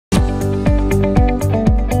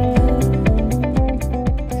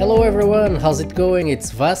how's it going? It's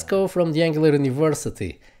Vasco from the Angular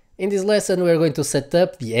University. In this lesson we are going to set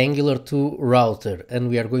up the Angular 2 router and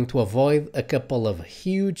we are going to avoid a couple of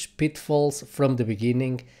huge pitfalls from the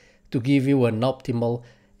beginning to give you an optimal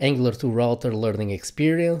Angular 2 router learning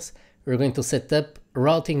experience. We're going to set up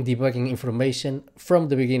routing debugging information from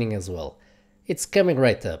the beginning as well. It's coming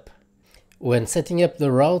right up. When setting up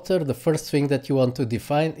the router, the first thing that you want to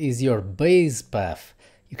define is your base path.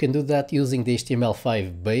 You can do that using the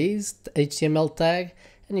HTML5 based HTML tag,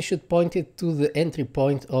 and you should point it to the entry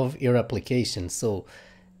point of your application. So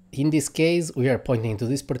in this case, we are pointing to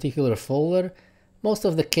this particular folder. Most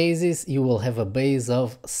of the cases you will have a base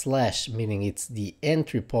of /, meaning it's the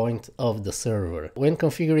entry point of the server. When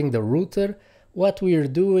configuring the router, what we are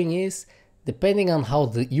doing is, depending on how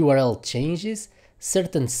the URL changes,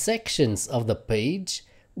 certain sections of the page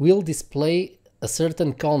will display a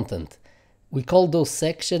certain content. We call those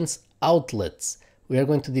sections outlets. We are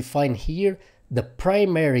going to define here the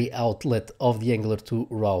primary outlet of the Angular 2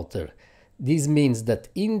 router. This means that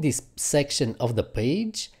in this section of the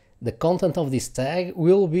page, the content of this tag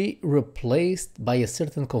will be replaced by a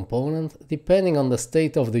certain component depending on the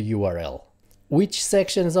state of the URL. Which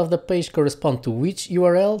sections of the page correspond to which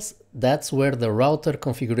URLs? That's where the router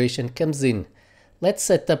configuration comes in. Let's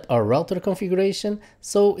set up our router configuration,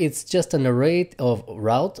 so it's just an array of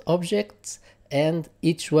route objects and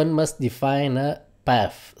each one must define a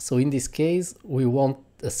path. So in this case, we want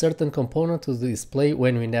a certain component to display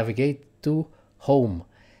when we navigate to home.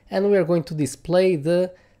 And we are going to display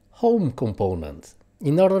the home component.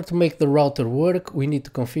 In order to make the router work, we need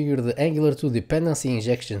to configure the Angular 2 dependency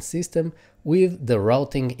injection system with the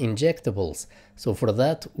routing injectables. So for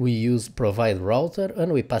that we use provide router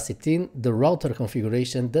and we pass it in the router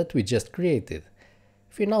configuration that we just created.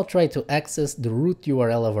 If we now try to access the root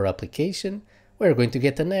URL of our application, we're going to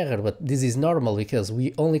get an error, but this is normal because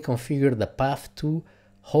we only configure the path to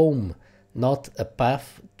home, not a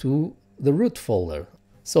path to the root folder.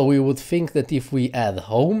 So we would think that if we add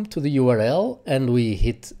home to the URL and we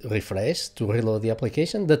hit refresh to reload the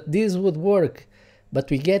application, that this would work, but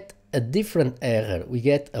we get a different error. We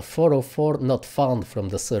get a 404 not found from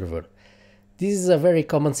the server. This is a very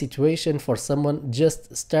common situation for someone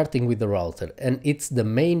just starting with the router, and it's the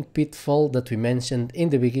main pitfall that we mentioned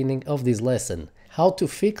in the beginning of this lesson. How to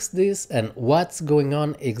fix this and what's going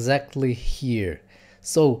on exactly here.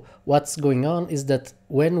 So what's going on is that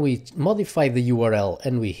when we modify the URL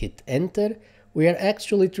and we hit enter, we are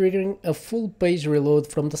actually triggering a full page reload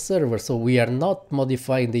from the server, so we are not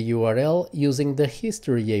modifying the URL using the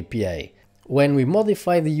history API. When we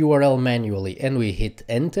modify the URL manually and we hit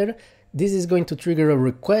enter, this is going to trigger a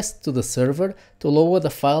request to the server to load a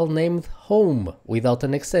file named home without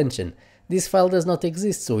an extension. This file does not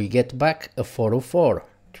exist, so we get back a 404.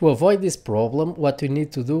 To avoid this problem, what we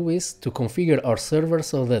need to do is to configure our server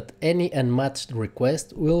so that any unmatched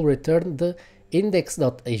request will return the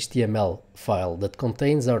index.html file that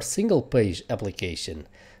contains our single page application.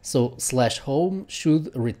 So /home should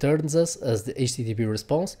returns us as the HTTP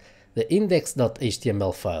response the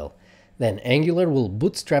index.html file. Then Angular will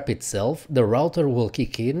bootstrap itself, the router will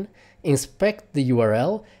kick in, inspect the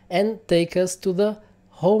URL and take us to the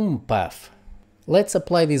home path. Let's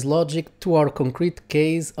apply this logic to our concrete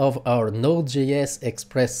case of our Node.js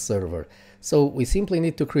Express server. So we simply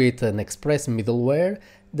need to create an Express middleware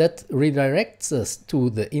that redirects us to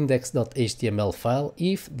the index.html file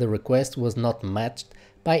if the request was not matched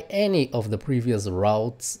by any of the previous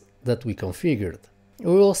routes that we configured.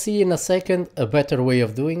 We will see in a second a better way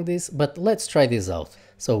of doing this, but let's try this out.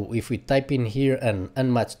 So if we type in here an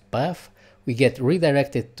unmatched path, we get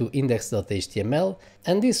redirected to index.html,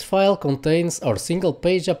 and this file contains our single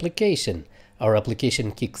page application. Our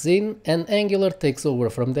application kicks in and Angular takes over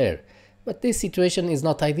from there. But this situation is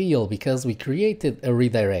not ideal because we created a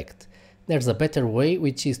redirect. There's a better way,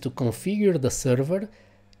 which is to configure the server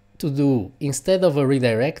to do, instead of a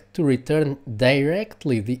redirect, to return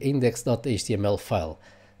directly the index.html file.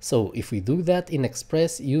 So if we do that in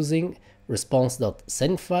Express using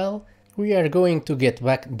response.sendFile, we are going to get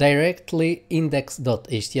back directly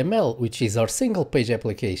index.html, which is our single page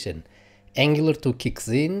application. Angular 2 kicks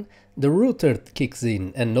in, the router kicks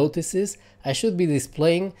in and notices I should be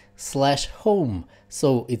displaying /home.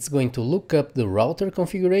 So it's going to look up the router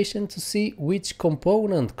configuration to see which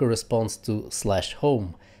component corresponds to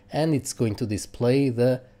 /home, and it's going to display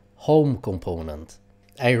the home component.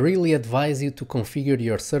 I really advise you to configure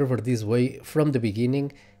your server this way from the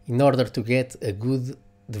beginning in order to get a good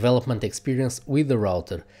development experience with the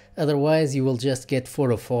router. Otherwise you will just get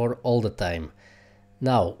 404 all the time.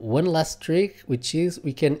 Now, one last trick, which is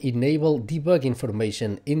we can enable debug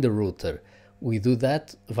information in the router. We do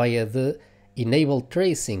that via the enable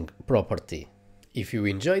tracing property. If you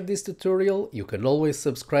enjoyed this tutorial, you can always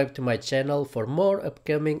subscribe to my channel for more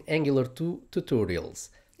upcoming Angular 2 tutorials.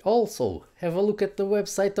 Also, have a look at the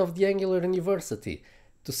website of the Angular University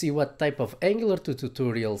to see what type of Angular 2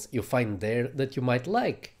 tutorials you find there that you might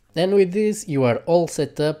like. And with this, you are all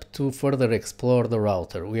set up to further explore the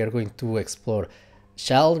router. We are going to explore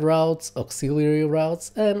child routes, auxiliary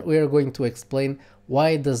routes, and we are going to explain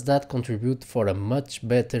why does that contribute for a much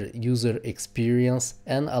better user experience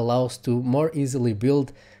and allows to more easily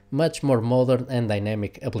build much more modern and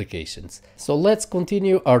dynamic applications. So let's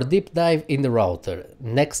continue our deep dive in the router.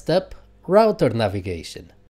 Next up, router navigation.